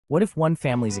What if one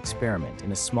family's experiment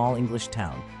in a small English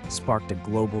town sparked a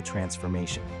global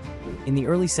transformation? In the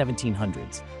early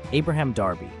 1700s, Abraham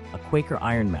Darby, a Quaker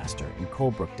ironmaster in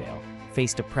Coalbrookdale,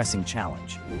 faced a pressing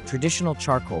challenge. Traditional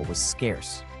charcoal was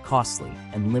scarce, costly,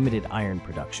 and limited iron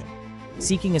production.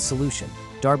 Seeking a solution,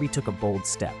 Darby took a bold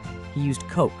step. He used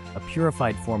coke, a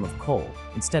purified form of coal,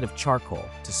 instead of charcoal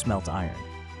to smelt iron.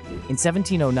 In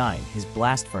 1709, his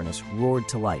blast furnace roared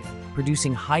to life,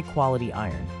 producing high-quality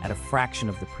iron at a fraction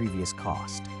of the previous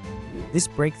cost. This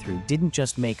breakthrough didn't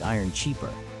just make iron cheaper,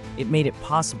 it made it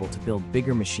possible to build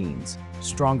bigger machines,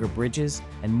 stronger bridges,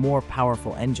 and more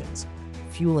powerful engines,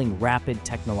 fueling rapid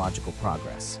technological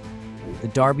progress. The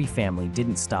Darby family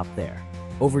didn't stop there.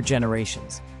 Over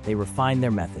generations, they refined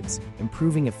their methods,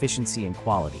 improving efficiency and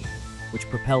quality, which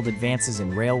propelled advances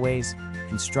in railways,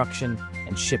 construction,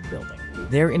 and shipbuilding.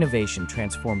 Their innovation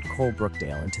transformed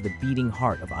Coalbrookdale into the beating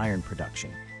heart of iron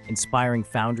production, inspiring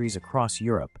foundries across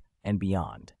Europe and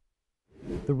beyond.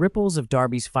 The ripples of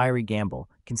Darby's fiery gamble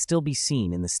can still be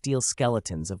seen in the steel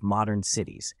skeletons of modern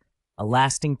cities, a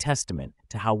lasting testament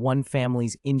to how one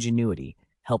family's ingenuity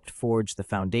helped forge the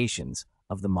foundations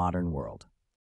of the modern world.